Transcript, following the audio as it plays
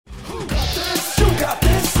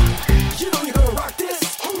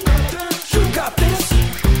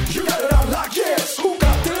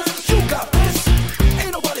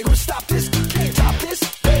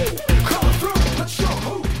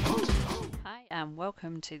and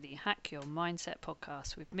welcome to the Hack Your Mindset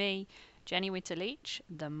podcast with me, Jenny Winter-Leach,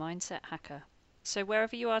 the Mindset Hacker. So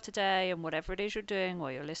wherever you are today and whatever it is you're doing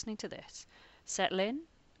while you're listening to this, settle in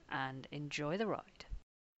and enjoy the ride.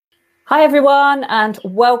 Hi everyone, and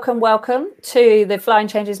welcome to the Flying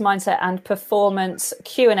Changes Mindset and Performance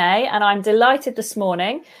Q&A. And I'm delighted this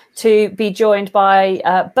morning to be joined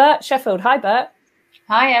by Bert Sheffield. Hi, Bert.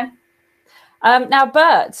 Hiya. Now,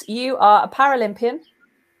 Bert, you are a Paralympian,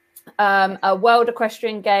 a World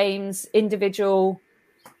Equestrian Games individual.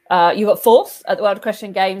 You got fourth at the World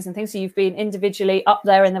Equestrian Games and things. So you've been individually up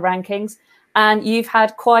there in the rankings, and you've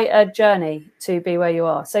had quite a journey to be where you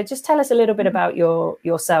are. So just tell us a little bit about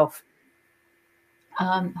yourself.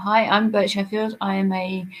 Hi, I'm Bert Sheffield. I am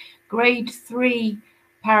a grade 3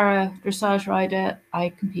 para dressage rider. I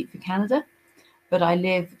compete for Canada, but I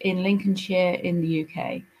live in Lincolnshire in the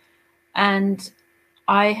UK. And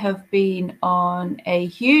I have been on a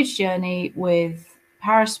huge journey with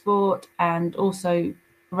parasport and also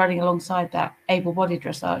running alongside that able-bodied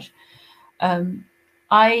dressage.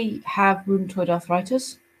 I have rheumatoid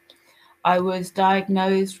arthritis. I was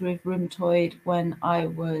diagnosed with rheumatoid when I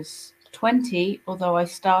was 20, although I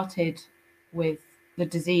started with the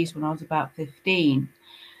disease when I was about 15.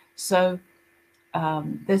 So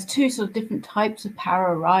there's two sort of different types of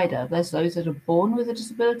para rider. There's those that are born with a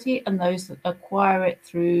disability and those that acquire it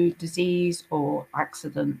through disease or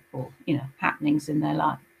accident or, happenings in their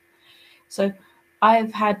life. So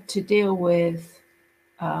I've had to deal with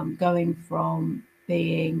going from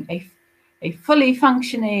being a fully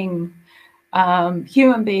functioning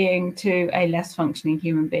human being to a less functioning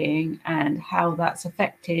human being, and how that's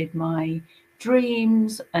affected my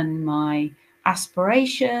dreams and my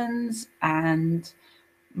aspirations and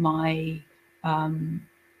my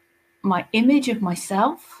my image of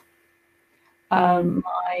myself,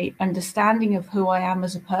 my understanding of who I am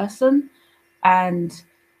as a person, and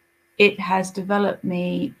it has developed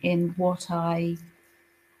me in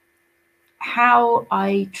how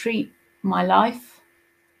I treat my life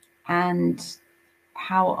and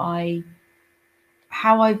how I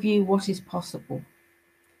view what is possible.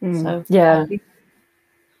 So yeah,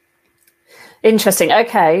 interesting.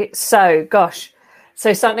 Okay, so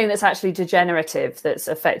something that's actually degenerative that's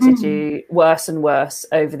affected you worse and worse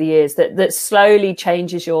over the years, that slowly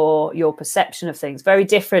changes your perception of things. Very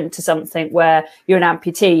different to something where you're an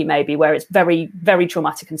amputee, maybe, where it's very, very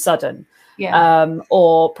traumatic and sudden. Yeah.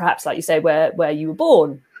 Or perhaps, like you say, where you were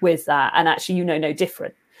born with that and actually no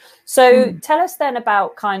different. So tell us then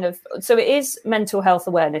about so it is Mental Health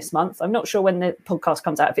Awareness Month. I'm not sure when the podcast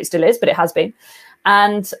comes out, if it still is, but it has been.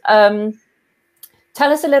 And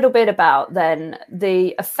tell us a little bit about then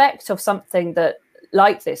the effect of something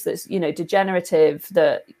like this, that's, degenerative,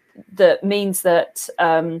 that means that,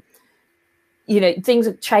 things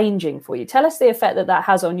are changing for you. Tell us the effect that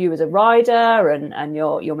has on you as a rider and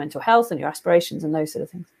your mental health and your aspirations and those sort of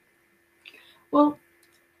things. Well,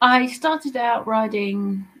 I started out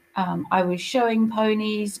riding, I was showing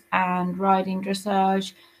ponies and riding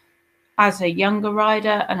dressage as a younger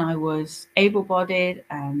rider, and I was able-bodied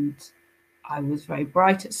and I was very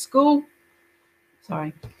bright at school.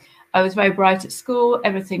 I was very bright at school.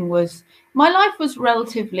 My life was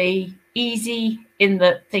relatively easy in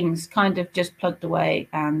that things kind of just plugged away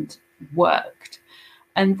and worked.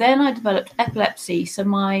 And then I developed epilepsy, so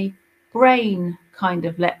my brain kind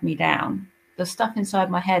of let me down. The stuff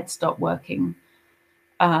inside my head stopped working.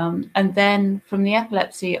 And then from the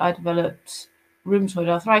epilepsy, I developed rheumatoid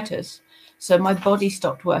arthritis. So my body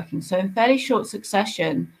stopped working. So in fairly short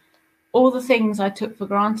succession, all the things I took for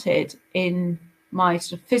granted in my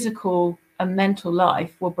sort of physical and mental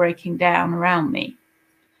life were breaking down around me.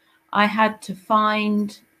 I had to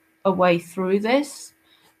find a way through this,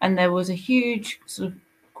 and there was a huge sort of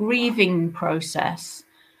grieving process,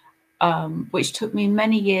 which took me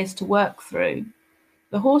many years to work through.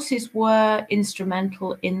 The horses were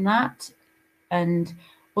instrumental in that, and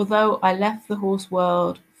although I left the horse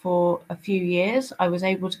world for a few years, I was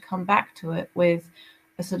able to come back to it with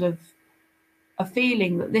a sort of a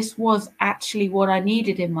feeling that this was actually what I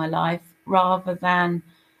needed in my life, rather than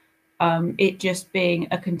it just being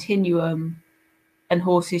a continuum and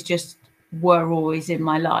horses just were always in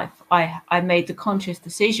my life. I made the conscious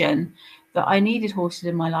decision that I needed horses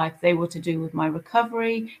in my life. They were to do with my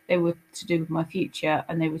recovery, they were to do with my future,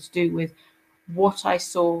 and they were to do with what I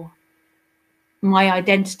saw my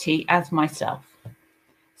identity as myself.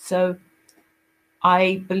 So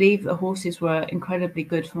I believe that horses were incredibly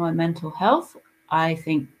good for my mental health. I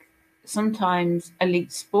think sometimes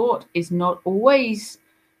elite sport is not always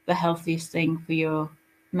the healthiest thing for your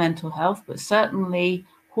mental health, but certainly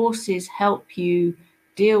horses help you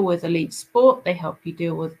deal with elite sport, they help you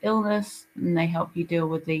deal with illness, and they help you deal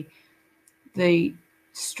with the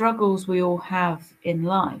struggles we all have in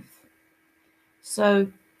life. So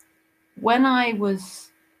when I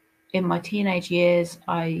was in my teenage years,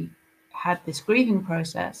 I had this grieving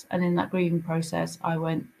process, and in that grieving process, I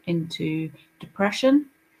went into depression.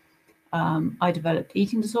 I developed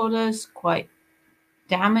eating disorders, quite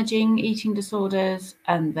damaging eating disorders,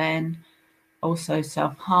 and then also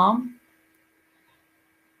self-harm.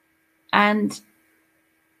 And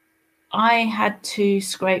I had to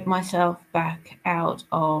scrape myself back out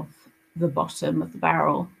of the bottom of the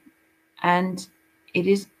barrel. And it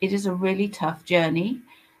is a really tough journey.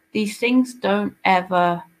 These things don't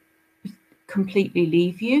ever completely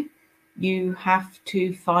leave you. You have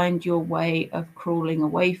to find your way of crawling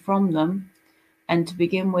away from them. And to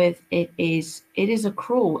begin with, it is a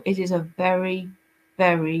crawl. It is a very,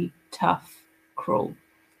 very tough crawl.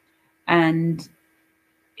 And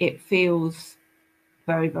it feels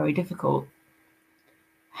very, very difficult.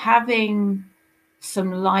 Having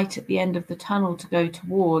some light at the end of the tunnel to go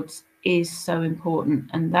towards is so important.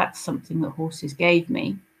 And that's something that horses gave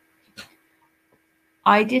me.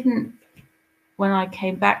 I didn't, when I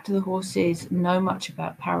came back to the horses, know much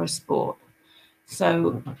about parasport.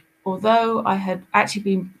 So although I had actually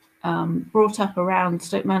been brought up around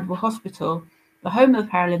Stoke Mandeville Hospital, the home of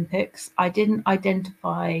the Paralympics, I didn't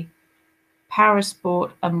identify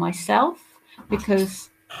parasport and myself because,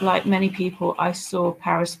 like many people, I saw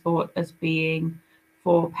parasport as being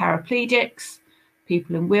for paraplegics,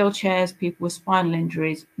 people in wheelchairs, people with spinal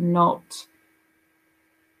injuries, not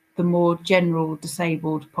the more general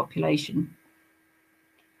disabled population.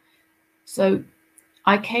 So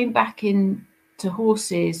I came back into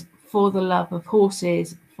horses for the love of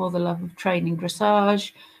horses, for the love of training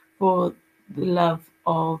dressage, for the love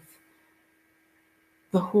of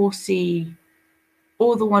the horsey,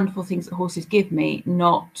 all the wonderful things that horses give me,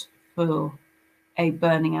 not for a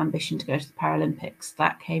burning ambition to go to the Paralympics.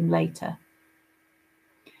 That came later.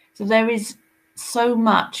 So there is so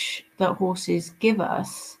much that horses give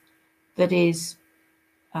us that is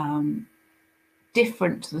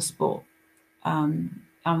different to the sport.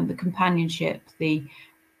 The companionship, the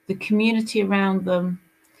community around them.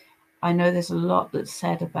 I know there's a lot that's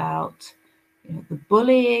said about the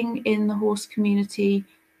bullying in the horse community,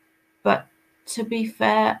 but to be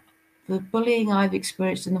fair, the bullying I've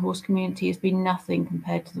experienced in the horse community has been nothing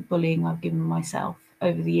compared to the bullying I've given myself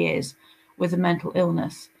over the years with a mental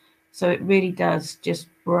illness. So it really does just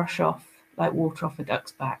brush off like water off a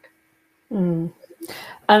duck's back. And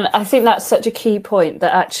I think that's such a key point,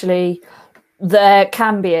 that actually there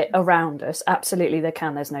can be it around us. Absolutely there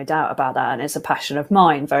can. There's no doubt about that. And it's a passion of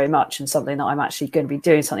mine very much, and something that I'm actually going to be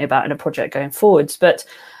doing something about in a project going forwards. But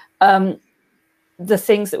the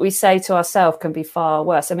things that we say to ourselves can be far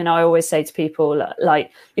worse. I mean, I always say to people,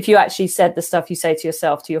 like, if you actually said the stuff you say to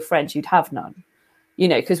yourself to your friends, you'd have none,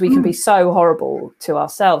 because we can be so horrible to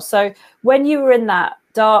ourselves. So when you were in that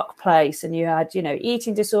dark place and you had,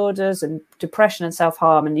 eating disorders and depression and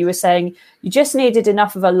self-harm, and you were saying you just needed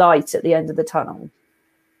enough of a light at the end of the tunnel,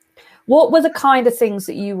 what were the kind of things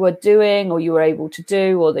that you were doing or you were able to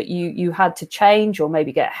do, or that you had to change or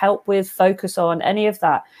maybe get help with, focus on, any of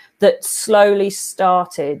that slowly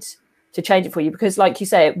started to change it for you? Because like you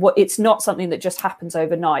say, it's not something that just happens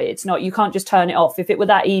overnight. It's not, you can't just turn it off. If it were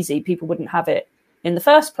that easy, people wouldn't have it in the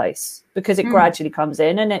first place, because it gradually comes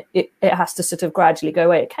in, and it has to sort of gradually go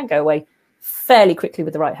away. It can go away fairly quickly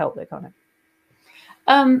with the right help though, can't it?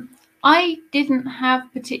 I didn't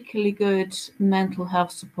have particularly good mental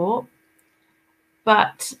health support,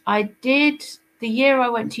 but I did, the year I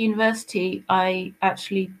went to university, I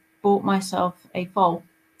actually bought myself a foal.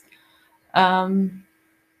 I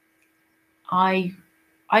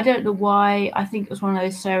don't know why. I think it was one of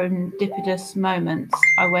those serendipitous moments.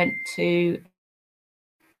 I went to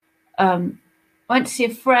see a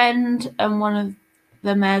friend, and one of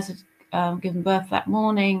the mares had given birth that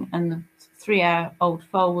morning, and the 3-year-old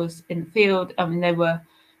foal was in the field. I mean, they were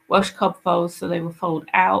Welsh cob foals, so they were foaled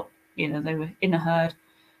out, they were in a herd.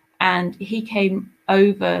 And he came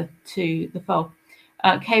over to the foal,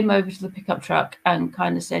 came over to the pickup truck and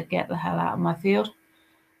kind of said, "Get the hell out of my field."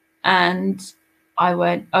 And I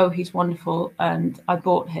went, "Oh, he's wonderful." And I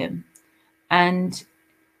bought him. And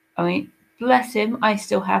I mean, bless him, I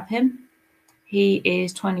still have him. He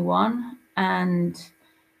is 21, and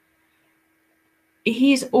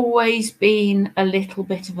he's always been a little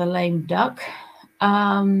bit of a lame duck.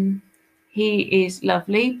 He is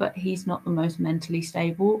lovely, but he's not the most mentally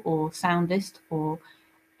stable or soundest or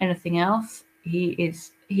anything else. He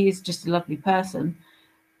is just a lovely person,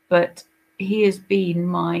 but he has been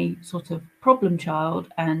my sort of problem child,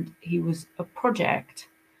 and he was a project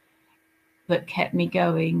that kept me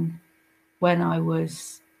going when I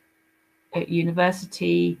was at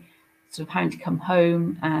university, sort of having to come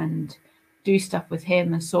home and do stuff with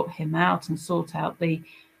him and sort him out and sort out the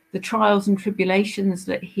trials and tribulations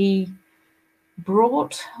that he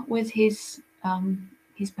brought with his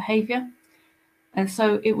behavior. And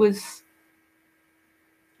so it was,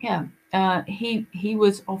 he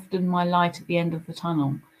was often my light at the end of the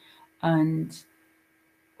tunnel. And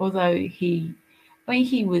although he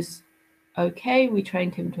was okay, we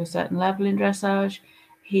trained him to a certain level in dressage,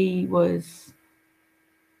 he was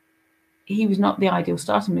not the ideal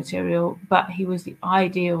starting material, but he was the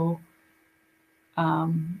ideal,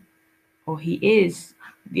 or he is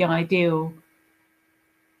the ideal,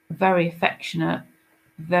 very affectionate,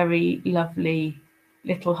 very lovely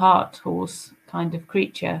little heart horse kind of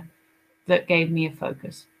creature that gave me a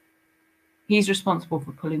focus. He's responsible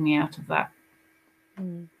for pulling me out of that.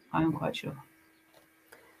 I'm quite sure.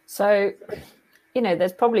 So,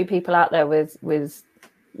 there's probably people out there with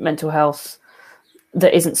mental health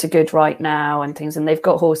that isn't so good right now and things, and they've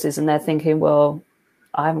got horses and they're thinking, well,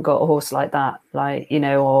 I haven't got a horse like that,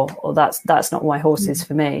 or that's not my horses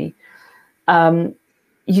for me.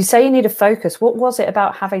 You say you need a focus. What was it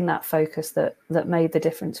about having that focus that made the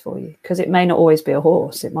difference for you? Because it may not always be a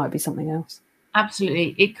horse, it might be something else.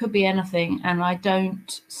 Absolutely, it could be anything, and I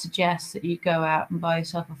don't suggest that you go out and buy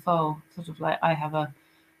yourself a foal. Sort of like, I have a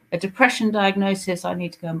depression diagnosis, I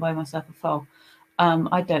need to go and buy myself a foal.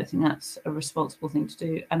 I don't think that's a responsible thing to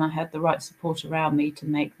do, and I had the right support around me to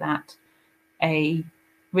make that a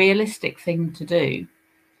realistic thing to do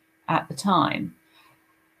at the time.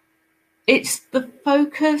 It's the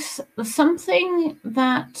focus, something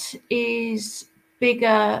that is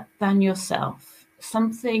bigger than yourself,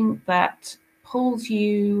 something that pulls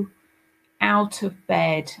you out of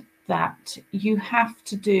bed, that you have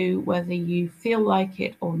to do whether you feel like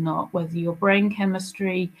it or not, whether your brain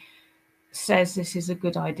chemistry says this is a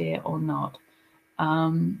good idea or not.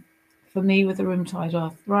 For me, with the rheumatoid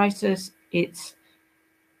arthritis, it's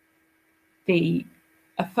a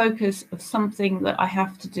focus of something that I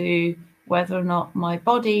have to do, whether or not my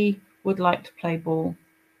body would like to play ball.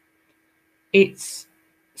 It's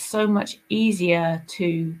so much easier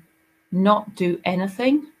to not do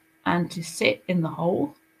anything and to sit in the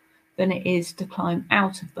hole than it is to climb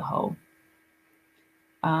out of the hole.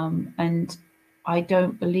 And I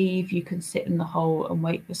don't believe you can sit in the hole and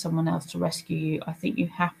wait for someone else to rescue you. I think you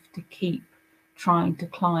have to keep trying to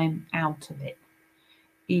climb out of it,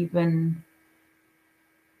 even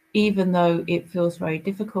though it feels very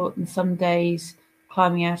difficult, and some days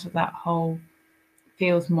climbing out of that hole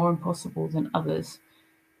feels more impossible than others.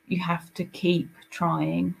 You have to keep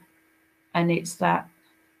trying. And it's the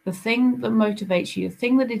thing that motivates you, the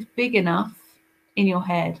thing that is big enough in your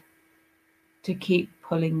head to keep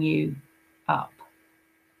pulling you up.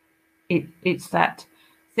 It's that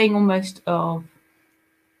thing almost of,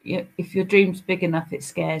 if your dream's big enough, it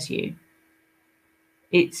scares you.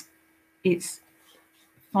 It's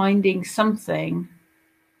finding something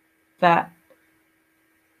that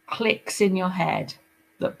clicks in your head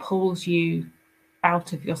that pulls you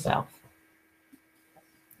out of yourself.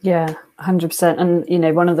 Yeah, 100%.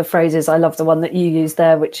 And, one of the phrases, I love the one that you use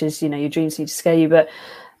there, which is, your dreams need to scare you. But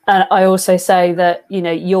I also say that,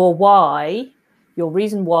 your why, your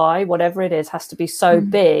reason why, whatever it is, has to be so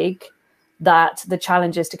big that the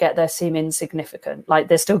challenges to get there seem insignificant. Like,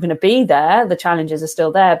 they're still going to be there. The challenges are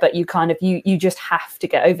still there, but you you just have to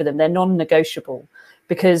get over them. They're non-negotiable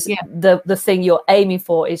because the thing you're aiming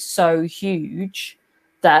for is so huge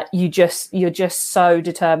that you're just so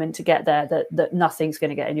determined to get there that nothing's going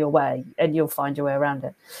to get in your way, and you'll find your way around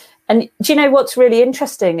it. And do you know what's really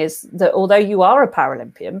interesting is that although you are a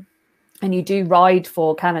Paralympian and you do ride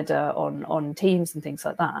for Canada on teams and things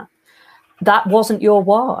like that, that wasn't your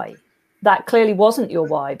why. That clearly wasn't your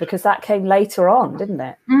why, because that came later on, didn't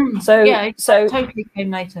it? It totally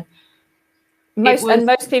came later.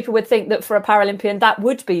 Most people would think that for a Paralympian that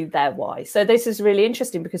would be their why. So this is really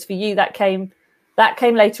interesting, because for you that came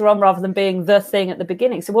later on rather than being the thing at the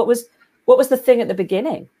beginning. So what was the thing at the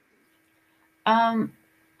beginning?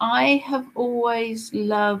 I have always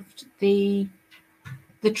loved the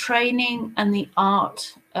training and the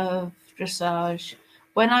art of dressage.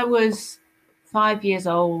 When I was 5 years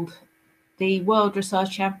old, the World Dressage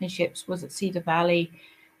Championships was at Cedar Valley,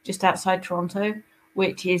 just outside Toronto,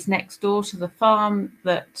 which is next door to the farm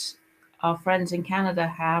that our friends in Canada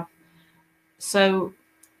have. So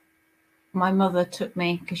my mother took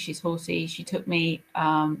me, because she's horsey, she took me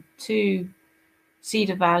to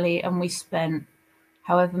Cedar Valley, and we spent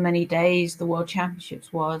however many days the World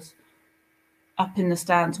Championships was, up in the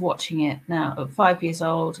stands watching it. Now, at 5 years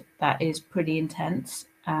old, that is pretty intense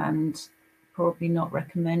and probably not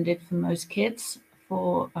recommended for most kids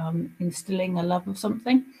for instilling a love of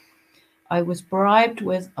something. I was bribed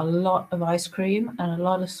with a lot of ice cream and a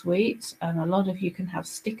lot of sweets and a lot of you can have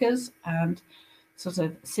stickers and sort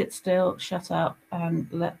of sit still, shut up, and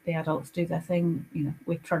let the adults do their thing. You know,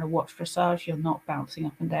 we're trying to watch dressage, you're not bouncing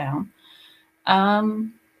up and down.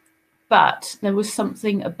 But there was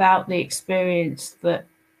something about the experience that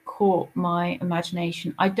caught my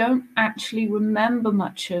imagination. I don't actually remember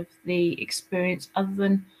much of the experience other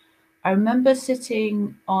than I remember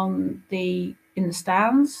sitting in the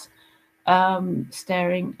stands,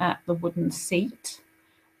 staring at the wooden seat.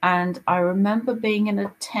 And I remember being in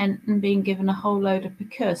a tent and being given a whole load of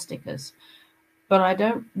piqueur stickers. But I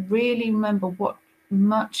don't really remember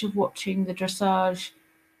much of watching the dressage.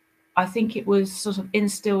 I think it was sort of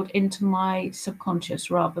instilled into my subconscious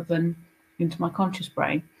rather than into my conscious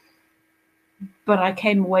brain. But I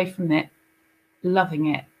came away from it loving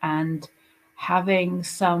it and having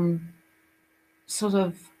some sort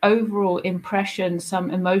of overall impression, some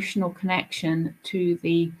emotional connection to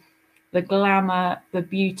the glamour, the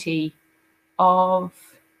beauty of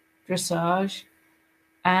dressage.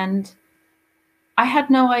 And I had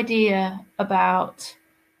no idea about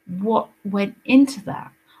what went into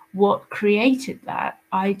that, what created that.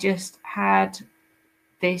 I just had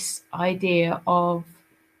this idea of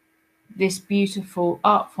this beautiful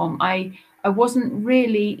art form. I wasn't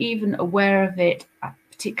really even aware of it,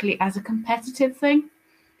 particularly as a competitive thing.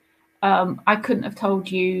 I couldn't have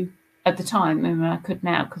told you at the time. I mean, I could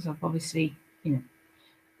now because I've obviously,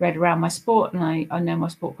 read around my sport and I know my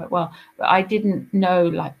sport quite well. But I didn't know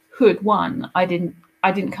like who had won. I didn't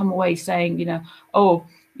come away saying,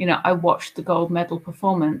 I watched the gold medal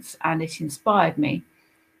performance and it inspired me.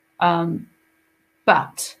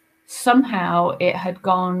 But somehow it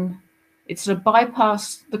sort of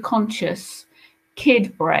bypassed the conscious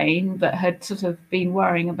kid brain that had sort of been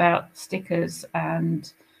worrying about stickers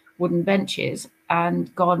and wooden benches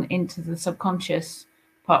and gone into the subconscious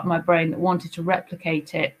part of my brain that wanted to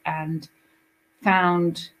replicate it and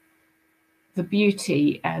found the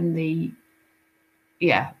beauty and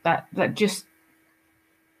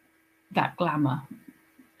that glamour.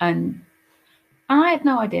 And I had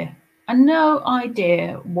no idea.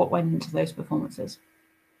 What went into those performances.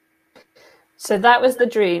 So that was the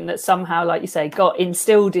dream that somehow, like you say, got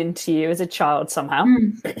instilled into you as a child somehow.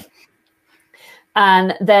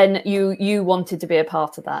 And then you wanted to be a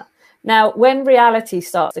part of that. Now, when reality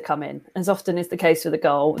starts to come in, as often is the case with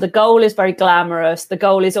the goal is very glamorous. The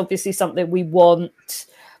goal is obviously something we want.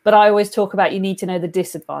 But I always talk about you need to know the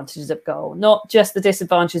disadvantages of goal, not just the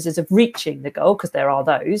disadvantages of reaching the goal, because there are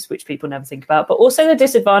those, which people never think about, but also the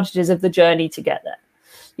disadvantages of the journey to get there.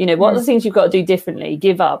 What are the things you've got to do differently,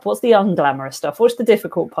 give up? What's the unglamorous stuff? What's the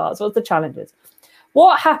difficult parts? What's the challenges?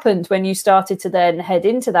 What happened when you started to then head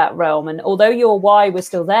into that realm? And although your why was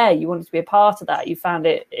still there, you wanted to be a part of that. You found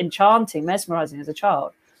it enchanting, mesmerizing as a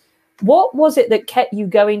child. What was it that kept you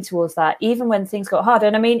going towards that, even when things got hard?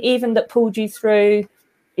 And I mean, even that pulled you through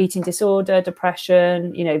eating disorder,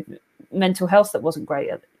 depression, mental health that wasn't great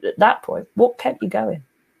at that point. What kept you going?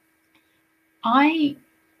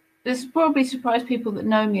 This probably surprised people that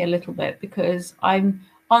know me a little bit because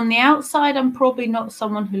on the outside, I'm probably not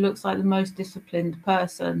someone who looks like the most disciplined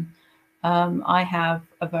person. I have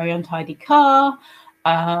a very untidy car.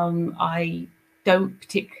 I don't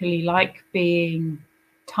particularly like being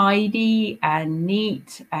tidy and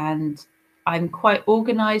neat, and I'm quite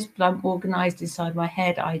organized, but I'm organized inside my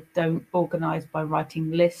head. I don't organize by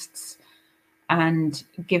writing lists and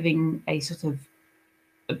giving a sort of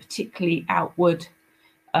a particularly outward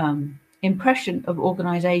impression of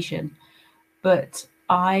organization. But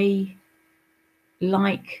I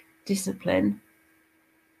like discipline.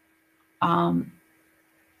 I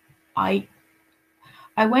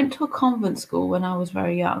went to a convent school when I was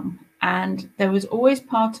very young, and there was always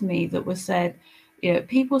part of me that was said,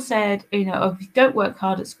 people said, if you don't work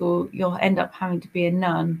hard at school, you'll end up having to be a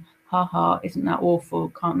nun. Ha ha, isn't that awful?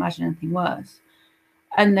 Can't imagine anything worse.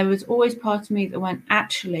 And there was always part of me that went,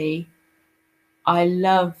 actually, I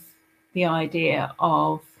love the idea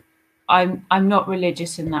of, I'm not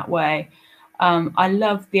religious in that way. I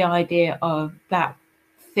love the idea of that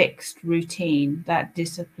fixed routine, that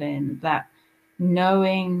discipline, that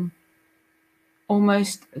knowing,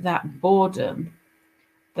 almost that boredom,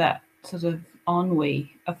 that sort of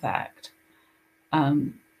ennui effect.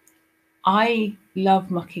 I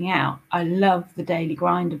love mucking out. I love the daily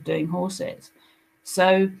grind of doing horses.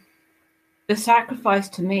 So the sacrifice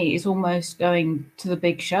to me is almost going to the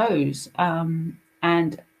big shows,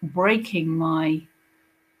 and breaking my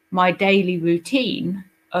daily routine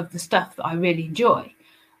of the stuff that I really enjoy,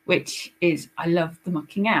 which is, I love the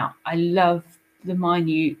mucking out. I love the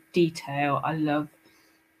minute detail. I love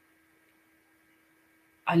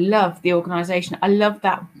the organization. I love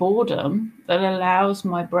that boredom that allows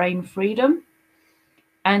my brain freedom.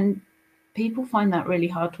 And people find that really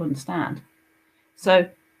hard to understand. So,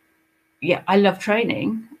 yeah, I love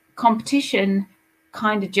training. Competition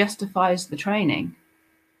kind of justifies the training.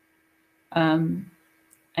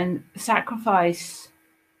 And sacrifice,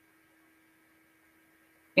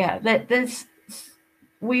 yeah,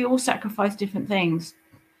 we all sacrifice different things.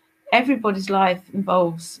 Everybody's life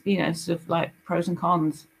involves, sort of like pros and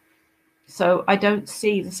cons. So I don't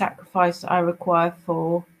see the sacrifice that I require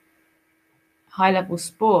for high level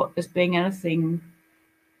sport as being anything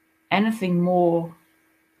more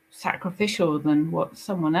sacrificial than what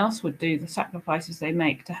someone else would do, the sacrifices they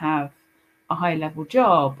make to have a high level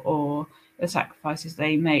job, or the sacrifices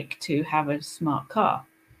they make to have a smart car.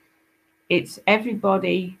 It's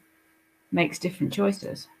everybody makes different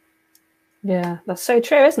choices. Yeah, that's so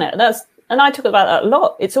true, isn't it? And I talk about that a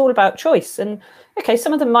lot. It's all about choice. And okay,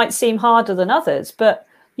 some of them might seem harder than others, but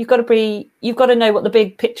you've got to know what the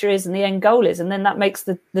big picture is and the end goal is. And then that makes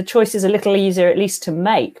the choices a little easier, at least to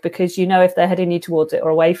make, because you know if they're heading you towards it or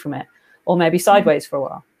away from it, or maybe sideways for a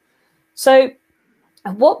while. So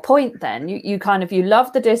at what point then you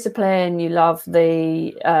love the discipline, you love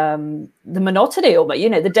the monotony, or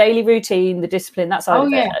the daily routine, the discipline, that side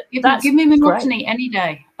of it. Give me monotony any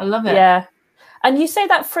day. I love it. Yeah. And you say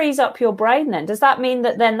that frees up your brain then. Does that mean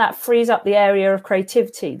that then that frees up the area of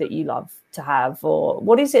creativity that you love to have? Or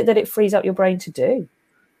what is it that it frees up your brain to do?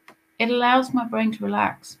 It allows my brain to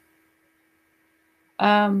relax.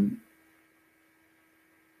 I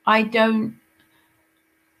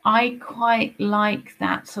quite like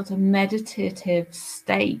that sort of meditative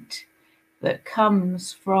state that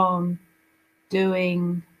comes from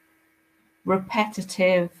doing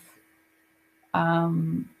repetitive,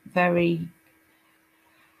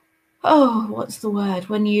 what's the word?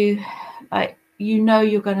 When you're going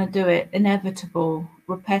to do it, inevitable,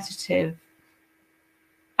 repetitive.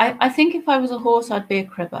 I think if I was a horse, I'd be a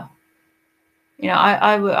cribber.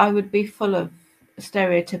 I would be full of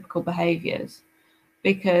stereotypical behaviors,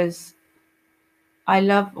 because I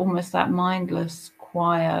love almost that mindless,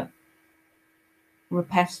 quiet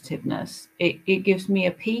repetitiveness. It gives me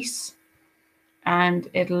a peace, and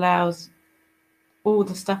it allows all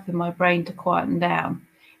the stuff in my brain to quieten down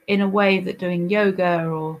in a way that doing yoga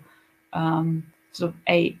or sort of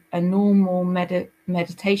a normal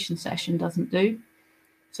meditation session doesn't do.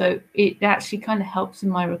 So it actually kind of helps in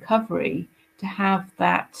my recovery to have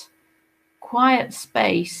that quiet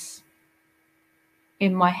space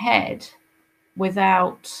in my head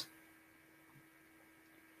without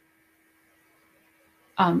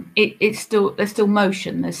there's still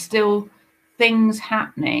motion, there's still things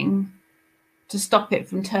happening to stop it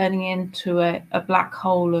from turning into a black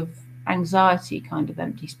hole of anxiety, kind of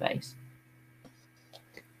empty space.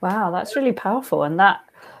 Wow, that's really powerful. And that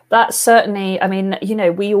certainly, I mean,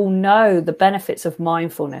 we all know the benefits of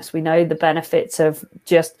mindfulness. We know the benefits of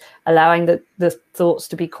just allowing the thoughts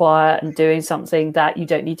to be quiet and doing something that you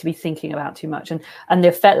don't need to be thinking about too much. And the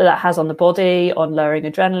effect that has on the body, on lowering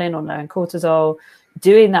adrenaline, on lowering cortisol,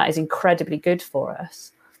 doing that is incredibly good for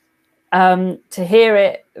us. To hear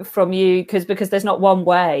it from you, because there's not one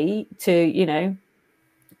way to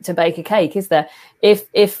bake a cake, is there?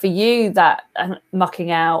 If for you that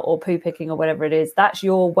mucking out or poo picking or whatever it is, that's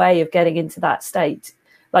your way of getting into that state,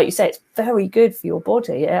 like you say, it's very good for your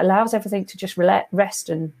body. It allows everything to just rest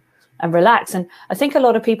and relax. And I think a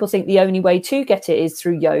lot of people think the only way to get it is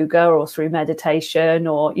through yoga or through meditation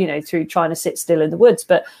or through trying to sit still in the woods.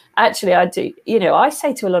 But actually, I do. I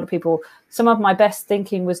say to a lot of people, some of my best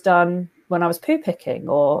thinking was done when I was poo picking,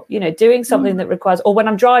 or doing something that requires, or when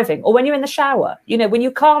I'm driving, or when you're in the shower, when you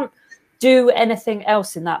can't do anything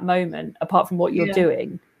else in that moment apart from what you're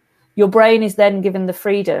doing, your brain is then given the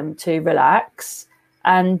freedom to relax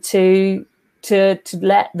and to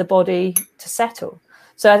let the body to settle.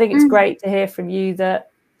 So I think it's great to hear from you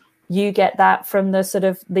that you get that from the sort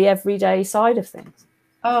of the everyday side of things.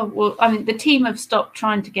 Oh, well, I mean, the team have stopped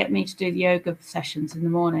trying to get me to do the yoga sessions in the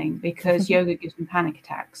morning because yoga gives me panic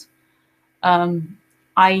attacks. I'm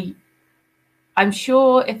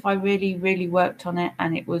sure if I really, really worked on it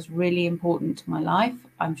and it was really important to my life,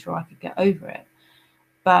 I'm sure I could get over it.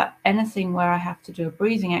 But anything where I have to do a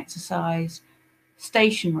breathing exercise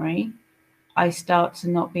stationary, I start to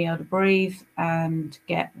not be able to breathe and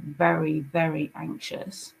get very, very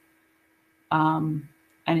anxious. And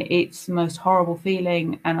it's the most horrible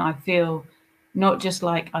feeling. And I feel not just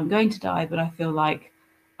like I'm going to die, but I feel like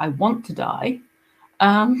I want to die.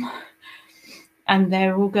 And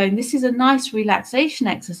they're all going, this is a nice relaxation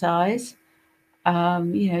exercise.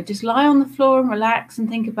 Just lie on the floor and relax and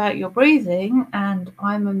think about your breathing. And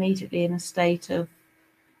I'm immediately in a state of,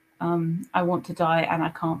 I want to die and I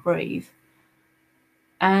can't breathe.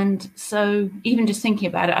 And so even just thinking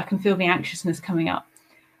about it, I can feel the anxiousness coming up.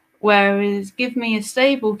 Whereas give me a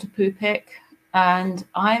stable to poo pick and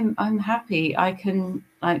I'm happy. I can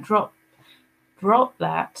like drop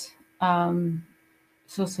that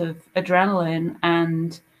sort of adrenaline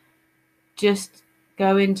and just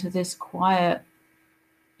go into this quiet,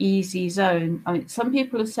 easy zone. I mean, some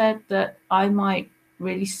people have said that I might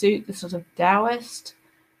really suit the sort of Taoist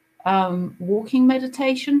walking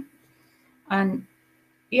meditation. And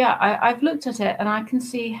yeah, I've looked at it and I can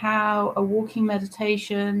see how a walking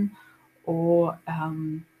meditation or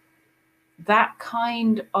that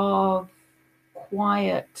kind of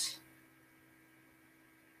quiet,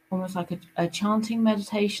 almost like a chanting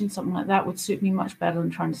meditation, something like that would suit me much better than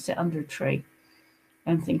trying to sit under a tree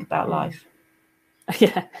and think about life.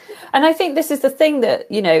 Yeah. And I think this is the thing that,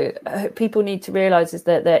 people need to realize is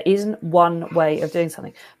that there isn't one way of doing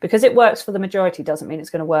something. Because it works for the majority doesn't mean it's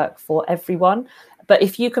going to work for everyone. But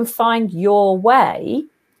if you can find your way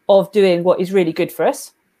of doing what is really good for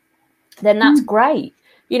us, then that's great.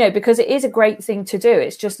 Because it is a great thing to do.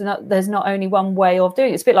 It's just there's not only one way of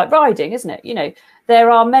doing it. It's a bit like riding, isn't it? There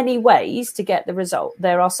are many ways to get the result.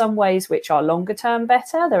 There are some ways which are longer term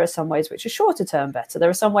better. There are some ways which are shorter term better. There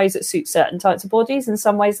are some ways that suit certain types of bodies and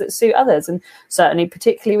some ways that suit others. And certainly,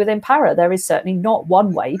 particularly within para, there is certainly not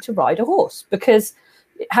one way to ride a horse, because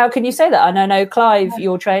how can you say that? And I know Clive,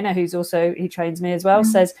 your trainer, he trains me as well,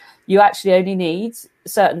 says you actually only need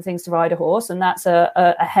certain things to ride a horse, and that's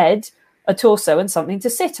a head, a torso and something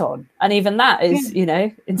to sit on. And even that is,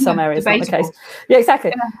 in some areas not the case. Yeah,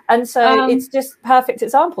 exactly. Yeah. And so it's just perfect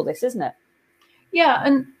example, this, isn't it? Yeah.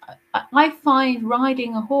 And I find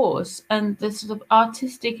riding a horse and the sort of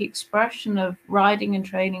artistic expression of riding and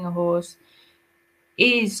training a horse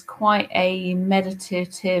is quite a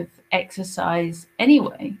meditative exercise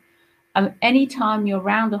anyway. Anytime you're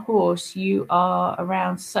around a horse, you are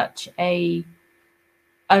around such a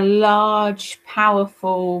large,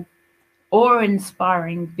 powerful,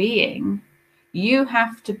 awe-inspiring being. You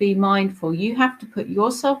have to be mindful. You have to put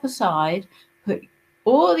yourself aside, put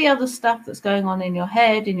all the other stuff that's going on in your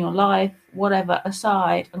head, in your life, whatever,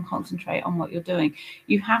 aside, and concentrate on what you're doing.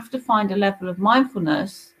 You have to find a level of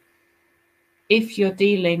mindfulness if you're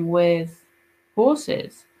dealing with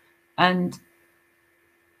horses. And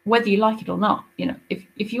whether you like it or not,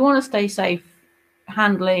 if you want to stay safe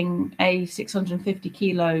handling a 650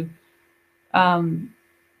 kilo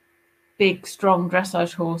big, strong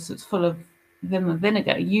dressage horse that's full of vim and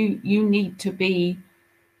vinegar, you need to be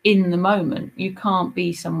in the moment. You can't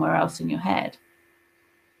be somewhere else in your head.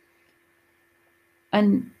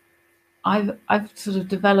 And I've sort of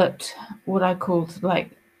developed what I call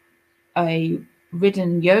like a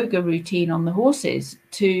ridden yoga routine on the horses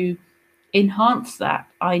to enhance that.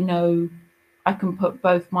 I know I can put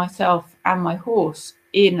both myself and my horse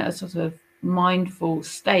in a sort of mindful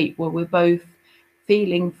state where we're both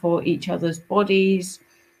feeling for each other's bodies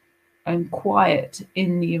and quiet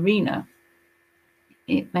in the arena.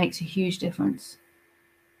 It makes a huge difference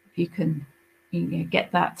if you can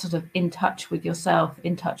get that sort of in touch with yourself,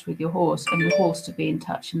 in touch with your horse, and your horse to be in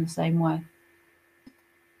touch in the same way.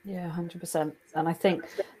 Yeah, 100%. And I think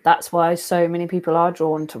that's why so many people are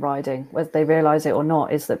drawn to riding, whether they realize it or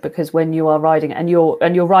not, is that because when you are riding and you're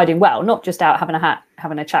riding well, not just out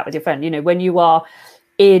having a chat with your friend, when you are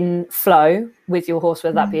in flow with your horse,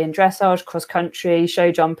 whether that be in dressage, cross country,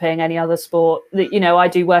 show jumping, any other sport, I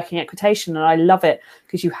do working equitation and I love it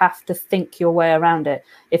because you have to think your way around it.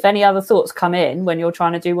 If any other thoughts come in when you're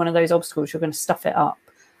trying to do one of those obstacles, you're going to stuff it up,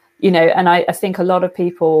 and I think a lot of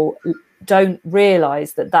people don't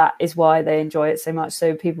realize that is why they enjoy it so much.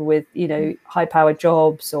 So people with, high powered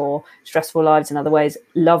jobs or stressful lives in other ways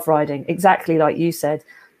love riding, exactly like you said,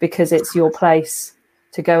 because it's your place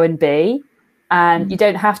to go and be. And you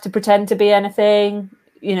don't have to pretend to be anything.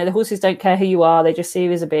 The horses don't care who you are. They just see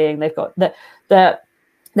you as a being. They've got they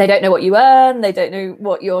don't know what you earn. They don't know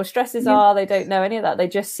what your stresses are. They don't know any of that. They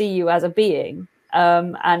just see you as a being.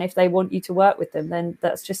 And if they want you to work with them, then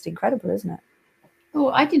that's just incredible, isn't it? Oh,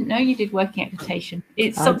 I didn't know you did working equitation.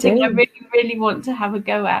 It's something I really, really want to have a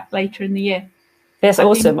go at later in the year. Yes,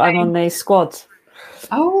 awesome. I'm on the squad.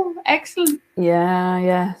 Oh, excellent.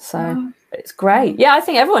 Yeah. So it's great. Yeah, I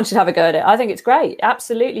think everyone should have a go at it. I think it's great.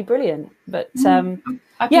 Absolutely brilliant. But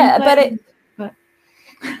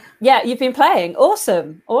Yeah, you've been playing.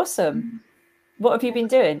 Awesome. What have you been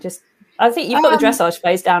doing? I think you've got the dressage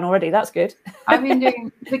phase down already. That's good. I've been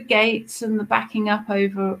doing the gates and the backing up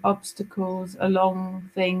over obstacles, along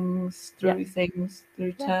things, through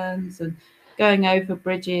turns, and going over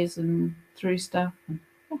bridges and through stuff.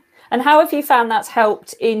 And how have you found that's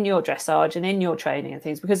helped in your dressage and in your training and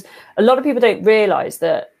things? Because a lot of people don't realise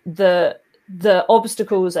that the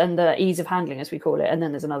obstacles and the ease of handling, as we call it, and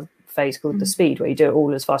then there's another phase called the speed, where you do it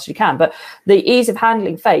all as fast as you can. But the ease of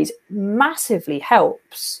handling phase massively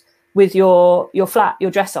helps with your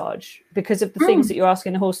dressage, because of the things that you're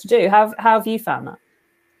asking the horse to do. How have you found that?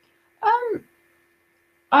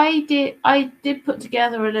 I did put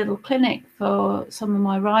together a little clinic for some of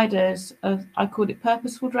my riders. I called it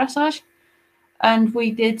purposeful dressage, and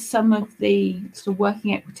we did some of the sort of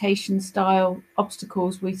working equitation style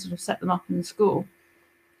obstacles. We sort of set them up in the school,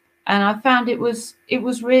 and I found it was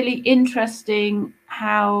really interesting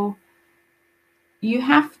how you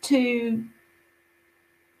have to,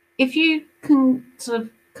 if you can sort of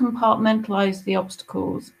compartmentalize the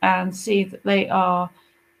obstacles and see that they are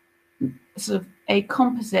sort of a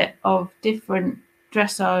composite of different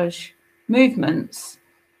dressage movements,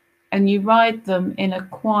 and you ride them in a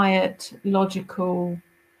quiet, logical,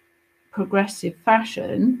 progressive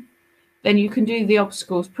fashion, then you can do the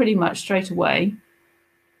obstacles pretty much straight away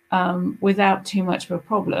without too much of a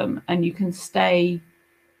problem, and you can stay.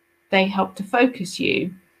 They help to focus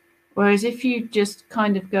you. Whereas if you just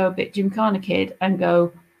kind of go a bit Gymkhana Kid and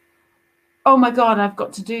go, oh my God, I've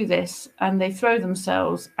got to do this, and they throw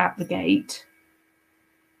themselves at the gate,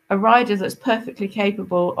 a rider that's perfectly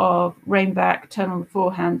capable of rein back, turn on the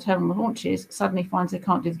forehand, turn on the haunches, suddenly finds they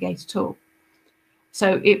can't do the gate at all.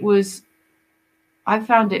 So I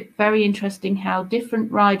found it very interesting how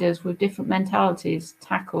different riders with different mentalities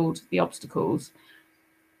tackled the obstacles.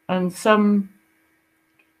 And some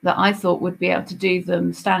that I thought would be able to do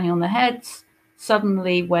them standing on their heads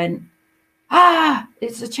suddenly went,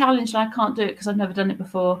 it's a challenge and I can't do it because I've never done it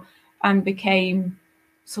before, and became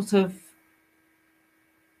sort of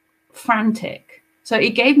frantic. So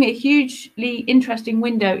it gave me a hugely interesting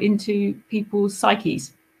window into people's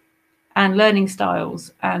psyches and learning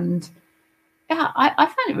styles. And I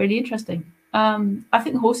found it really interesting. I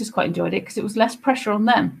think the horses quite enjoyed it because it was less pressure on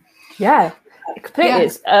them. Yeah, it completely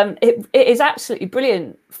is. It is absolutely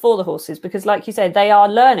brilliant for the horses because, like you said, they are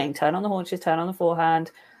learning. Turn on the haunches, turn on the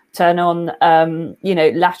forehand, turn on,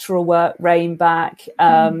 lateral work, rein back.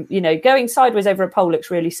 Going sideways over a pole looks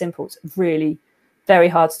really simple. It's really very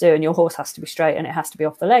hard to do, and your horse has to be straight and it has to be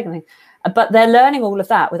off the leg. But they're learning all of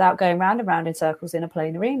that without going round and round in circles in a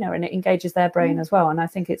plain arena, and it engages their brain as well. And I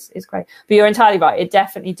think it's great. But you're entirely right. It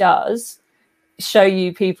definitely does show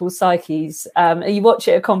you people's psyches. You watch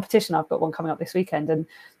it at competition. I've got one coming up this weekend, and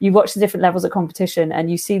you watch the different levels of competition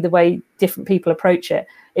and you see the way different people approach it.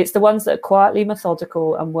 It's the ones that are quietly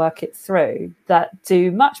methodical and work it through that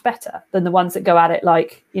do much better than the ones that go at it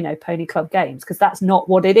like, pony club games, because that's not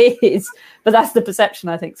what it is. But that's the perception,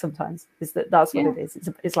 I think, sometimes, is that's what it is.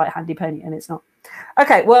 It's like handy pony, and it's not.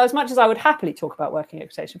 Okay, well, as much as I would happily talk about working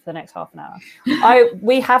equitation for the next half an hour,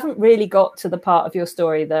 we haven't really got to the part of your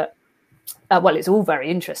story that, it's all very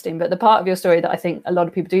interesting, but the part of your story that I think a lot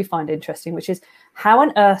of people do find interesting, which is how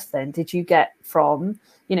on earth then did you get from,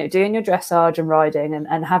 doing your dressage and riding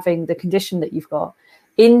and having the condition that you've got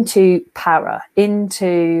into para,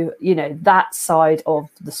 into, that side of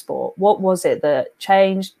the sport? What was it that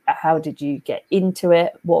changed? How did you get into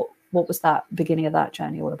it? What was that beginning of that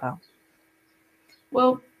journey all about?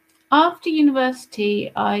 Well, after university,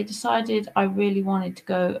 I decided I really wanted to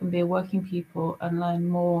go and be a working pupil and learn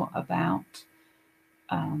more about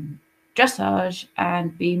dressage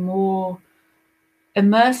and be more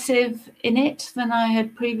immersive in it than I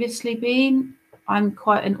had previously been. I'm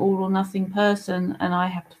quite an all or nothing person, and I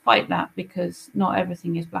have to fight that because not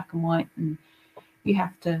everything is black and white, and you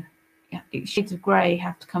have to, shades of grey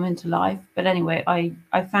have to come into life. But anyway,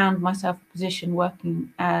 I found myself a position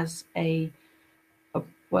working as a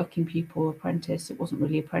working pupil apprentice. It wasn't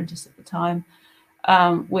really apprentice at the time,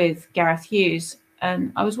 with Gareth Hughes,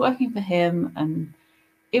 and I was working for him, and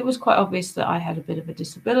it was quite obvious that I had a bit of a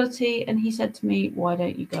disability, and he said to me, why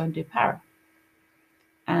don't you go and do para?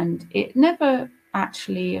 And it never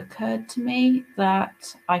actually occurred to me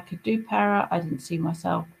that I could do para. I didn't see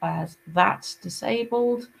myself as that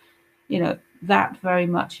disabled, that very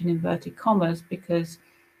much in inverted commas, because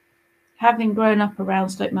having grown up around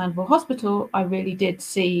Stoke Mandeville Hospital, I really did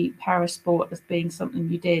see para sport as being something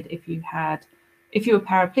you did if you were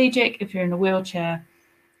paraplegic, if you're in a wheelchair.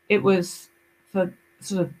 It was for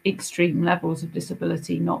sort of extreme levels of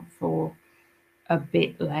disability, not for a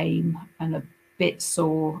bit lame and a bit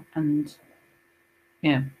sore and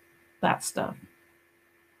that stuff.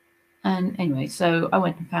 And anyway, so I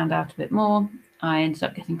went and found out a bit more. I ended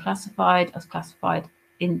up getting classified. I was classified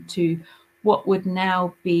into what would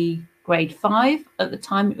now be grade 5. At the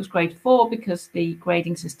time, it was grade 4 because the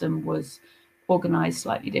grading system was organized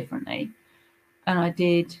slightly differently. And I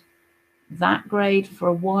did that grade for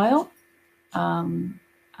a while.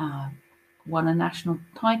 Won a national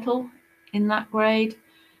title in that grade.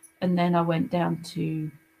 And then I went down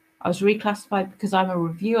to, I was reclassified because I'm a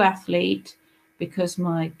review athlete, because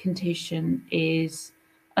my condition is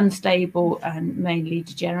unstable and mainly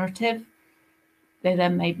degenerative. They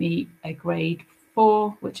then made me a grade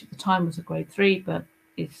 4, which at the time was a grade 3, but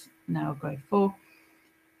is now a grade 4.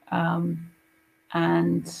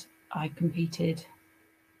 And I competed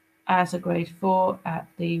as a grade 4 at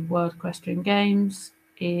the World Equestrian Games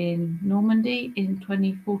in Normandy in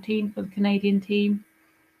 2014 for the Canadian team.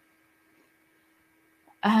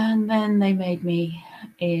 And then they made me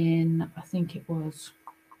in, I think it was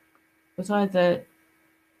either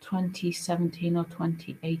 2017 or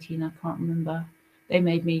 2018, I can't remember. They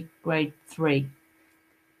made me grade 3,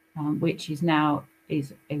 which is now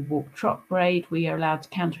is a walk-trot grade. We are allowed to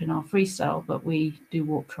canter in our freestyle, but we do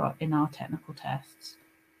walk-trot in our technical tests.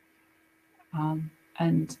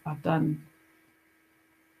 And I've done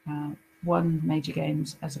 1 major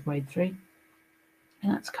games as a grade 3,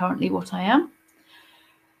 and that's currently what I am.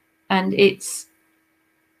 And it's,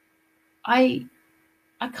 I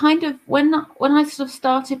kind of, when I sort of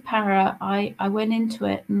started para, I went into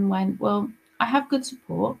it and went, well, I have good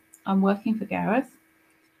support. I'm working for Gareth.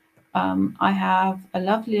 I have a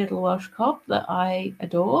lovely little Welsh cob that I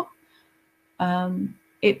adore.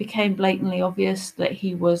 It became blatantly obvious that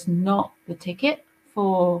he was not the ticket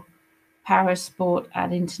for para sport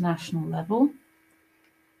at international level.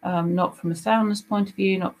 Not from a soundness point of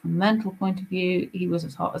view, not from a mental point of view. He was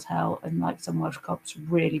as hot as hell, and like some Welsh cobs,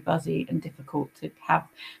 really buzzy and difficult to have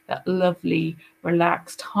that lovely,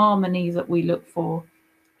 relaxed harmony that we look for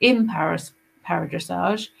in para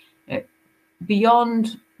dressage.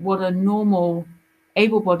 Beyond what a normal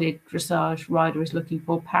able-bodied dressage rider is looking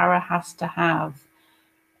for, para has to have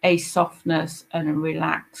a softness and a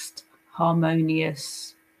relaxed,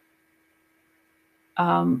 harmonious,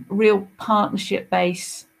 real partnership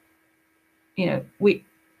base.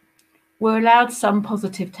 We're allowed some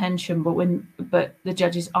positive tension, but the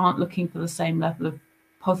judges aren't looking for the same level of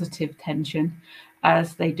positive tension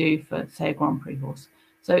as they do for, say, a Grand Prix horse.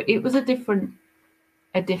 So it was a different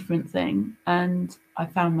thing, and I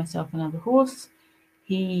found myself another horse.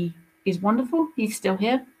 He is wonderful. He's still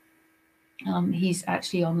here. He's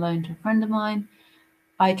actually on loan to a friend of mine.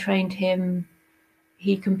 I trained him.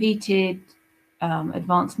 He competed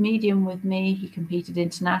advanced medium with me. He competed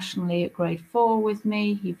internationally at grade 4 with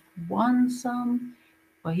me. He won some.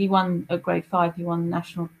 Well, he won at grade 5. He won the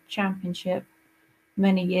national championship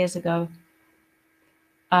many years ago.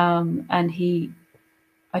 And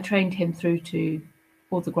I trained him through to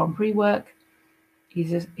all the Grand Prix work.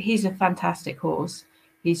 He's a fantastic horse.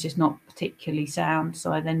 He's just not particularly sound.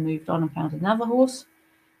 So I then moved on and found another horse.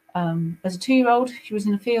 As a 2-year-old, she was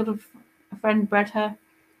in a field of a friend bred her,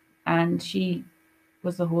 and she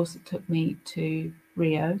was the horse that took me to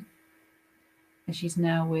Rio. And she's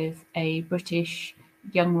now with a British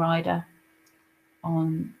young rider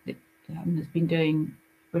has been doing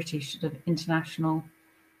British sort of international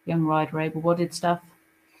young rider able-bodied stuff.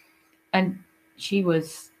 And she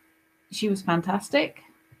was fantastic.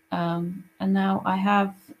 And now I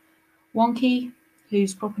have Wonky,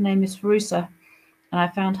 whose proper name is Farusa, and I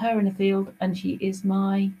found her in a field, and she is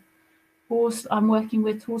my horse I'm working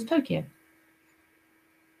with towards Tokyo.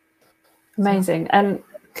 Amazing. And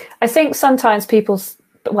I think sometimes I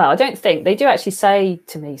don't think, they do actually say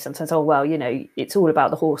to me sometimes, oh, well, it's all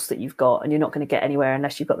about the horse that you've got, and you're not going to get anywhere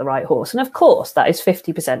unless you've got the right horse. And of course, that is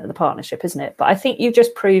 50% of the partnership, isn't it? But I think you've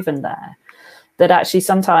just proven there that actually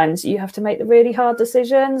sometimes you have to make the really hard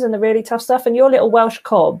decisions and the really tough stuff. And your little Welsh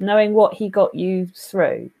cob, knowing what he got you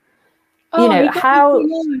through,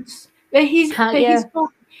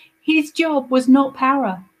 his job was not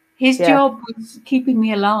para. His job was keeping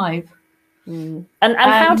me alive. And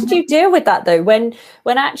how did you deal with that though, when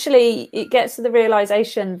actually it gets to the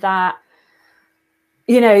realization that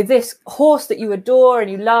this horse that you adore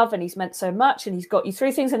and you love, and he's meant so much, and he's got you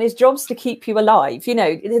through things, and his job's to keep you alive,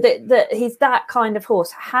 that he's that kind of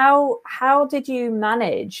horse. How did you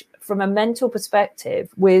manage from a mental perspective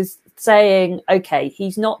with saying, okay,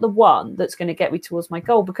 he's not the one that's going to get me towards my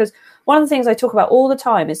goal? Because one of the things I talk about all the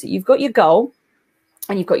time is that you've got your goal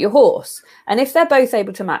and you've got your horse, and if they're both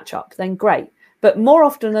able to match up, then great. But more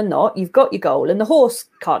often than not, you've got your goal and the horse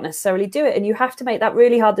can't necessarily do it. And you have to make that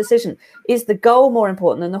really hard decision. Is the goal more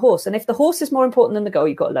important than the horse? And if the horse is more important than the goal,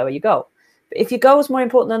 you've got to lower your goal. But if your goal is more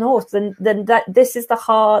important than the horse, then this is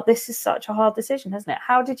such a hard decision, isn't it?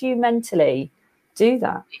 How did you mentally do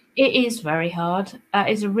that? It is very hard.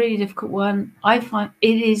 It's a really difficult one. I find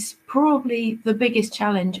it is probably the biggest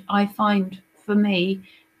challenge I find for me,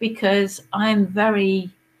 because I'm very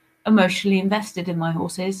emotionally invested in my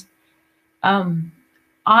horses.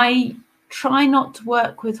 I try not to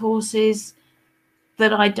work with horses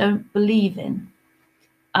that I don't believe in.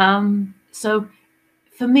 So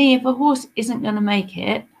for me, if a horse isn't going to make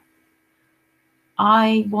it,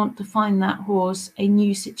 I want to find that horse a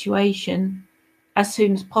new situation as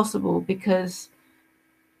soon as possible, because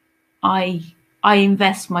I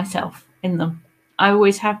invest myself in them. I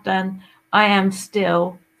always have done. I am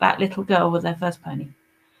still that little girl with their first pony.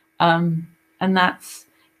 And that's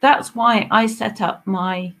why I set up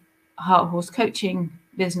my heart horse coaching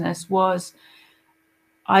business. Was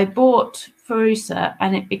I bought Farusa,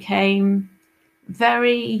 and it became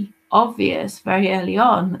very obvious very early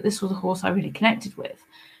on that this was a horse I really connected with.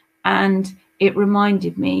 And it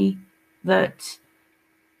reminded me that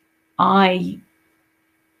I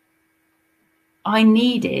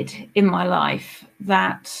needed in my life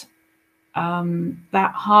that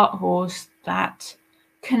that heart horse, that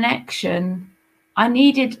connection. I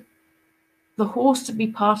needed the horse to be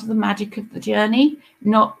part of the magic of the journey,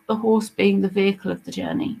 not the horse being the vehicle of the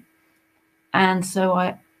journey. And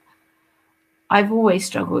so I've always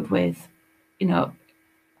struggled with, in a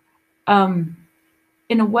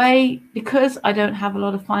way, because I don't have a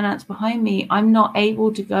lot of finance behind me, I'm not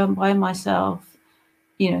able to go and buy myself,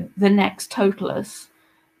 the next Totalus,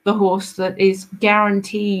 the horse that is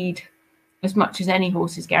guaranteed, as much as any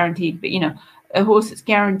horse is guaranteed, but, a horse that's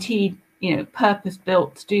guaranteed, purpose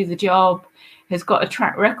built to do the job, has got a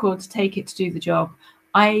track record to take it to do the job.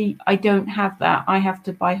 I don't have that. I have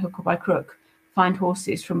to, by hook or by crook, find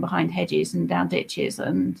horses from behind hedges and down ditches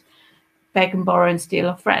and beg and borrow and steal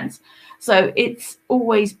off friends. So it's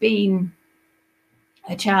always been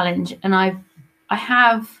a challenge. And I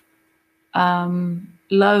have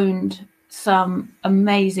loaned some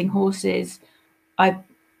amazing horses. I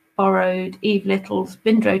borrowed Eve Little's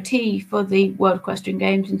Bindro T for the World Equestrian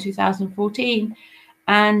Games in 2014.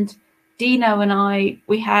 And Dino and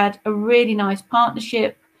we had a really nice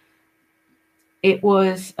partnership. It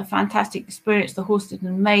was a fantastic experience. The horse did an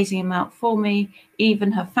amazing amount for me.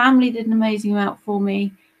 Even her family did an amazing amount for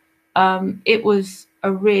me. It was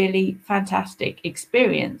a really fantastic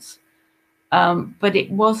experience. But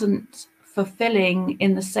it wasn't fulfilling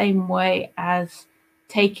in the same way as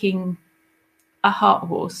taking a heart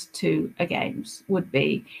horse to a games would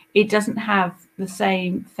be. It doesn't have the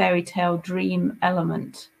same fairy tale dream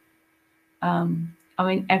element.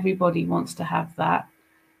 Everybody wants to have that,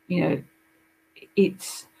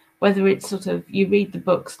 it's whether it's sort of, you read the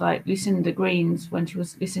books like Lucinda Green's, when she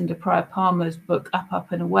was Lucinda Pryor Palmer's book,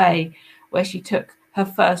 Up and Away, where she took her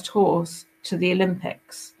first horse to the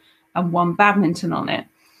Olympics and won badminton on it.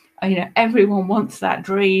 Everyone wants that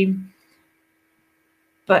dream,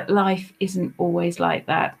 but life isn't always like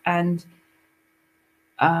that. And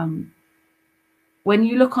when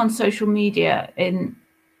you look on social media,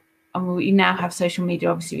 we now have social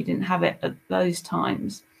media, obviously we didn't have it at those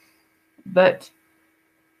times, but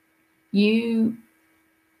it's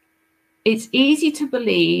easy to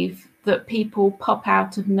believe that people pop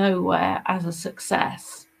out of nowhere as a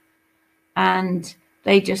success and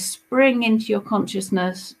they just spring into your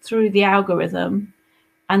consciousness through the algorithm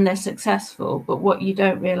and they're successful. But what you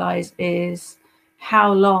don't realize is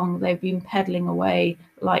how long they've been pedaling away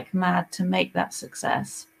like mad to make that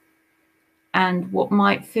success. And what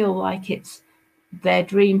might feel like it's their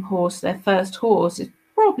dream horse, their first horse, is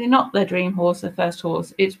probably not their dream horse, their first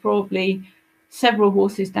horse. It's probably several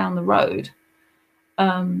horses down the road.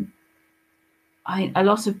 I've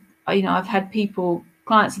had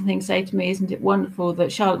clients and things say to me, isn't it wonderful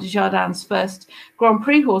that Charlotte Desjardins' first Grand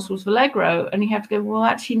Prix horse was Vallegro? And you have to go, well,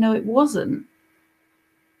 actually, no, it wasn't.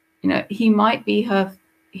 He might have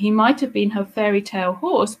been her fairy tale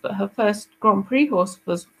horse, but her first Grand Prix horse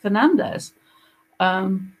was Fernandez.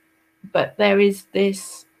 But there is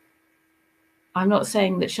this, I'm not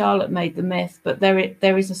saying that Charlotte made the myth, but there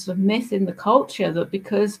is a sort of myth in the culture that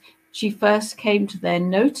because she first came to their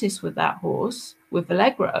notice with that horse, with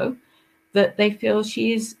Vallegro, that they feel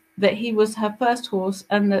that he was her first horse,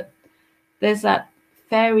 and that there's that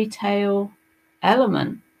fairy tale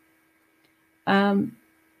element.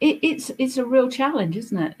 It's a real challenge,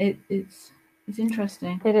 isn't it? It's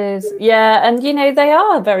interesting. It is, yeah. And they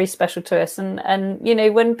are very special to us. And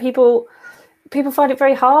when people people find it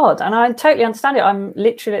very hard, and I totally understand it. I'm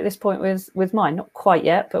literally at this point with mine, not quite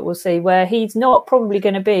yet, but we'll see, where he's not probably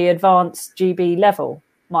going to be advanced GB level,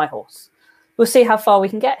 my horse. We'll see how far we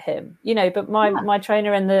can get him, but my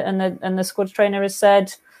trainer and the squad trainer has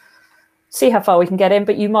said, see how far we can get him,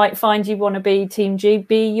 but you might find you want to be Team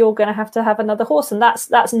GB, you're going to have another horse. And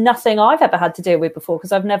that's nothing I've ever had to deal with before,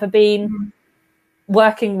 because I've never been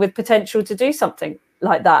working with potential to do something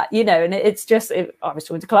like that, and it's just, I was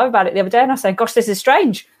talking to Clive about it the other day, and I was saying, gosh, this is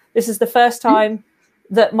strange. This is the first time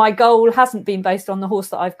that my goal hasn't been based on the horse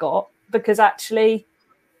that I've got, because actually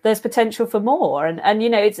there's potential for more. And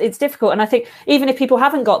it's difficult. And I think even if people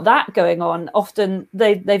haven't got that going on, often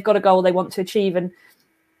they've got a goal they want to achieve, and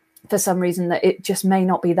for some reason that it just may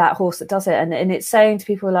not be that horse that does it. And it's saying to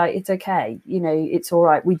people, like, it's okay, it's all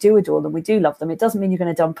right. We do adore them. We do love them. It doesn't mean you're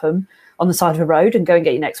going to dump them on the side of a road and go and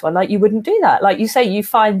get your next one. Like, you wouldn't do that. Like you say, you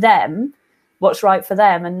find them what's right for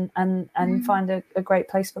them, and find a great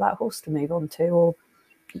place for that horse to move on to, or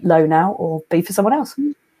loan out, or be for someone else.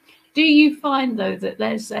 Do you find, though, that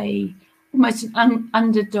there's almost an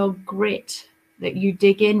underdog grit that you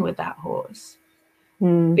dig in with that horse?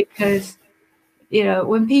 Because,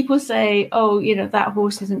 when people say, oh, that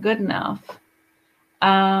horse isn't good enough,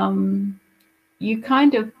 you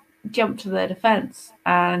kind of jump to their defense.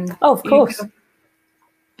 And of course.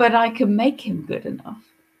 But I can make him good enough.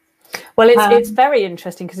 Well, it's very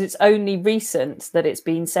interesting, because it's only recent that it's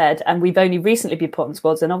been said, and we've only recently been put on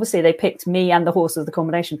squads, and obviously they picked me and the horse as the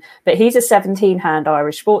combination, but he's a 17-hand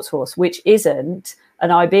Irish sports horse, which isn't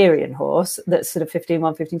an Iberian horse that's sort of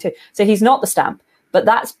 15-1, 15-2. So he's not the stamp, but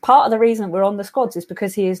that's part of the reason we're on the squads, is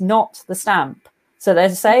because he is not the stamp. So they're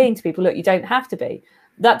saying to people, look, you don't have to be.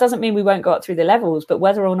 That doesn't mean we won't go up through the levels, but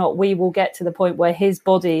whether or not we will get to the point where his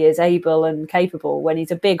body is able and capable, when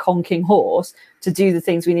he's a big honking horse, to do the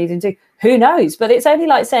things we need him to do, who knows? But it's only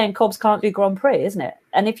like saying Cobbs can't do Grand Prix, isn't it?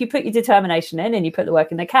 And if you put your determination in and you put the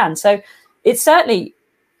work in, they can. So it's certainly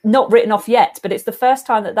not written off yet, but it's the first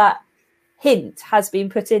time that hint has been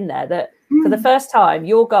put in there, that for the first time,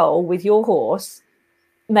 your goal with your horse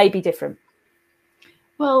may be different.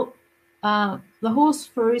 Well, the horse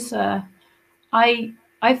Farisa,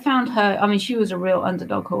 I found her, I mean, she was a real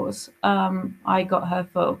underdog horse. I got her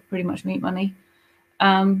for pretty much meat money.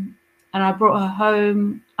 And I brought her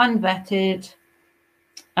home unvetted,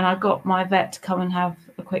 and I got my vet to come and have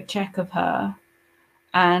a quick check of her.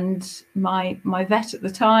 And my vet at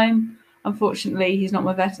the time, unfortunately, he's not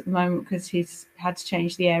my vet at the moment because he's had to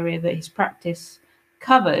change the area that his practice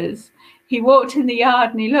covers. He walked in the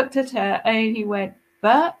yard and he looked at her and he went,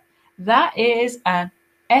 "But that is an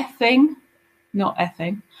not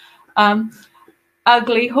effing,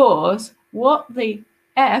 ugly horse. What the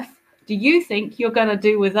F do you think you're going to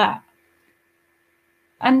do with that?"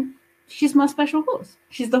 And she's my special horse.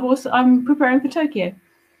 She's the horse that I'm preparing for Tokyo.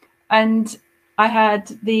 And I had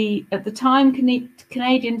at the time,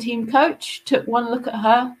 Canadian team coach took one look at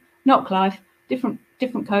her, not Clive, different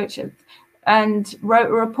coach, and wrote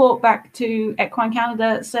a report back to Equine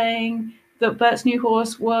Canada saying that Bert's new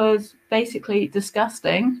horse was basically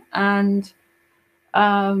disgusting and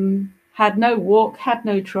had no walk, had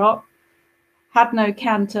no trot, had no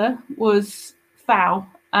canter, was foul,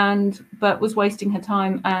 but was wasting her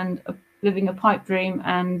time and living a pipe dream,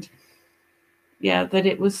 and that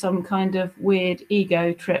it was some kind of weird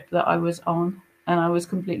ego trip that I was on, and I was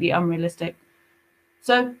completely unrealistic.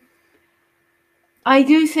 So I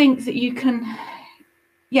do think that you can,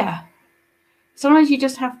 sometimes you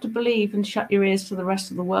just have to believe and shut your ears to the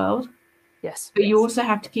rest of the world. Yes. But you also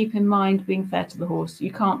have to keep in mind being fair to the horse.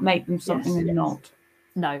 You can't make them something they're not.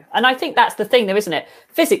 No. And I think that's the thing, though, isn't it?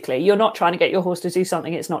 Physically, you're not trying to get your horse to do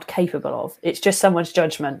something it's not capable of. It's just someone's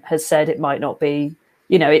judgment has said it might not be,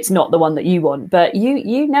 it's not the one that you want. But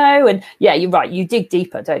you know, and you're right. You dig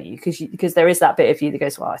deeper, don't you? Because there is that bit of you that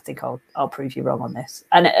goes, well, I think I'll prove you wrong on this.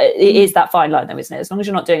 And it is that fine line, though, isn't it? As long as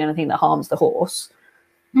you're not doing anything that harms the horse,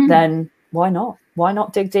 then why not? Why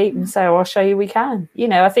not dig deep and say, I'll show you we can?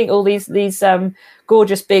 I think all these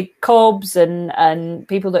gorgeous big cobs and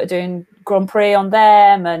people that are doing Grand Prix on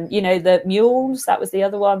them, and, the mules, that was the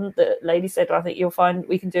other one that lady said, I think you'll find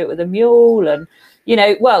we can do it with a mule. And,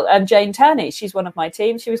 Jane Turney, she's one of my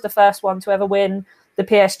team. She was the first one to ever win the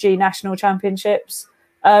PSG National Championships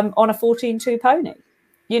on a 14-2 pony,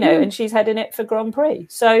 and she's heading it for Grand Prix.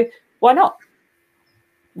 So why not?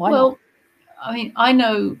 Why not? I mean, I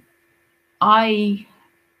know I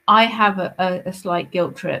have a slight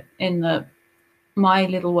guilt trip in that my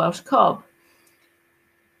little Welsh cob,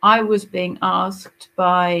 I was being asked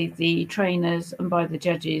by the trainers and by the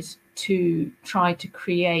judges to try to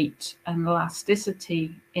create an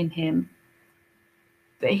elasticity in him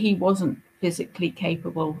that he wasn't physically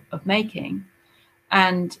capable of making.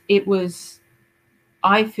 And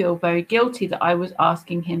I feel very guilty that I was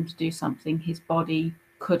asking him to do something his body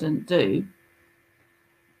couldn't do.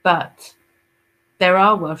 But there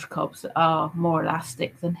are Welsh Cobs that are more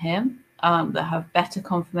elastic than him, that have better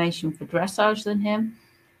conformation for dressage than him.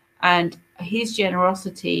 And his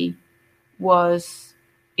generosity was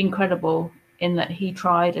incredible in that he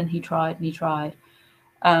tried and he tried and he tried,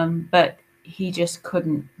 but he just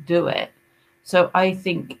couldn't do it. So I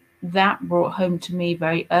think that brought home to me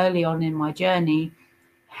very early on in my journey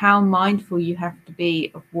how mindful you have to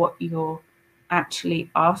be of what you're actually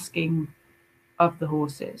asking of the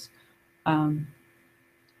horses. I'm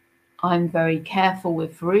very careful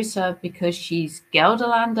with Verusa because she's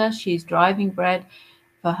Gelderlander, she's driving bred.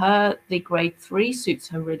 For her, the grade 3 suits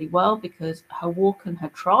her really well because her walk and her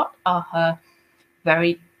trot are her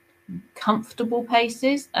very comfortable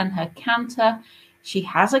paces, and her canter, she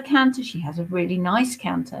has a canter, she has a really nice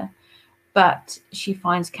canter, but she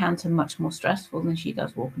finds canter much more stressful than she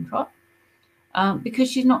does walk and trot,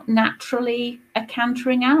 because she's not naturally a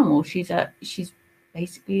cantering animal. She's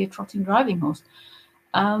basically a trotting driving horse.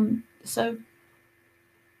 So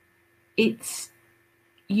it's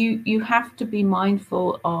you have to be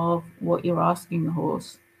mindful of what you're asking the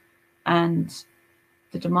horse and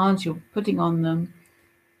the demands you're putting on them.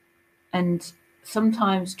 And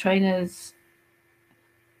sometimes trainers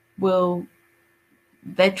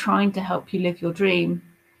they're trying to help you live your dream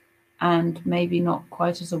and maybe not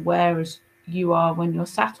quite as aware as you are when you're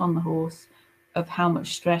sat on the horse of how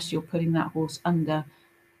much stress you're putting that horse under,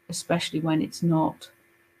 especially when it's not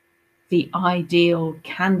the ideal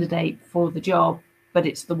candidate for the job, but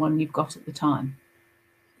it's the one you've got at the time.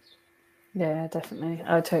 Yeah, definitely.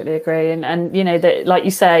 I totally agree. And you know, that, like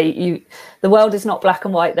you say, the world is not black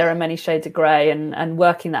and white. There are many shades of grey, and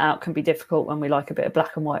working that out can be difficult. When we like a bit of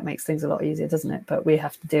black and white, makes things a lot easier, doesn't it? But we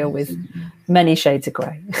have to deal with many shades of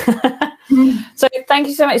grey. So thank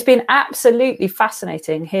you so much. It's been absolutely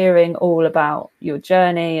fascinating hearing all about your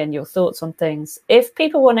journey and your thoughts on things. If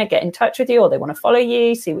people want to get in touch with you, or they want to follow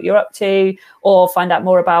you, see what you're up to, or find out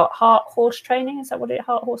more about Heart Horse training, is that what it is?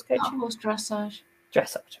 Heart Horse coaching? Heart Horse dressage.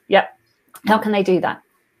 Dressage, yep. How can they do that?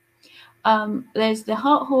 There's the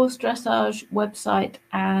Heart Horse Dressage website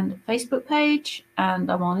and Facebook page, and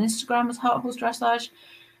I'm on Instagram as Heart Horse Dressage.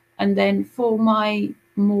 And then for my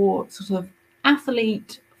more sort of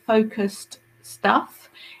athlete focused stuff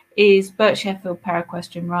is Bert Sheffield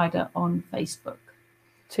Paraequestrian Rider on Facebook.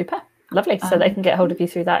 Super, lovely. So they can get hold of you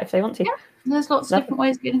through that if they want to. Yeah, there's lots of different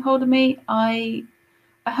ways of getting hold of me. I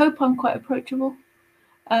hope I'm quite approachable.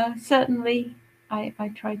 Certainly, I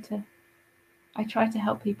try to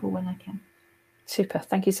help people when I can. Super.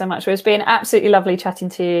 Thank you so much. Well, it's been absolutely lovely chatting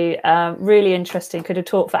to you. Really interesting. Could have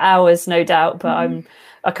talked for hours, no doubt, but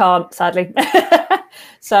I can't, sadly.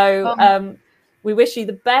 So we wish you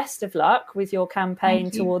the best of luck with your campaign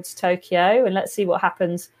towards Tokyo, and let's see what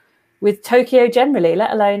happens with Tokyo generally, let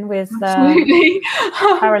alone with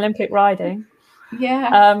Paralympic riding. Yeah.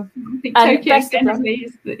 I think Tokyo generally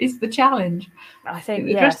is the challenge. I think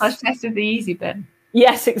the dressage test is the easy bit.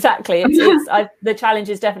 Yes, exactly. The challenge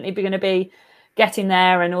is definitely going to be getting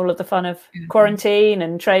there and all of the fun of quarantine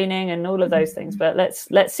and training and all of those things. But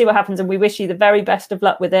let's see what happens, and we wish you the very best of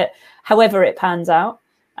luck with it, however it pans out.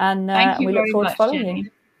 And we look forward to following you.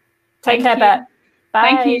 Take care, Bet.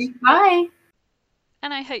 Bye. Thank you. Bye.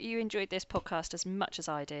 And I hope you enjoyed this podcast as much as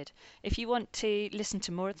I did. If you want to listen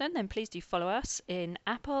to more of them, then please do follow us in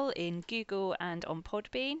Apple, in Google, and on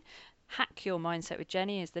Podbean. Hack Your Mindset with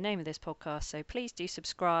Jenny is the name of this podcast, so please do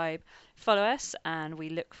subscribe, follow us, and we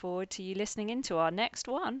look forward to you listening into our next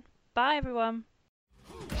one. Bye, everyone.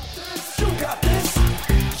 You got this.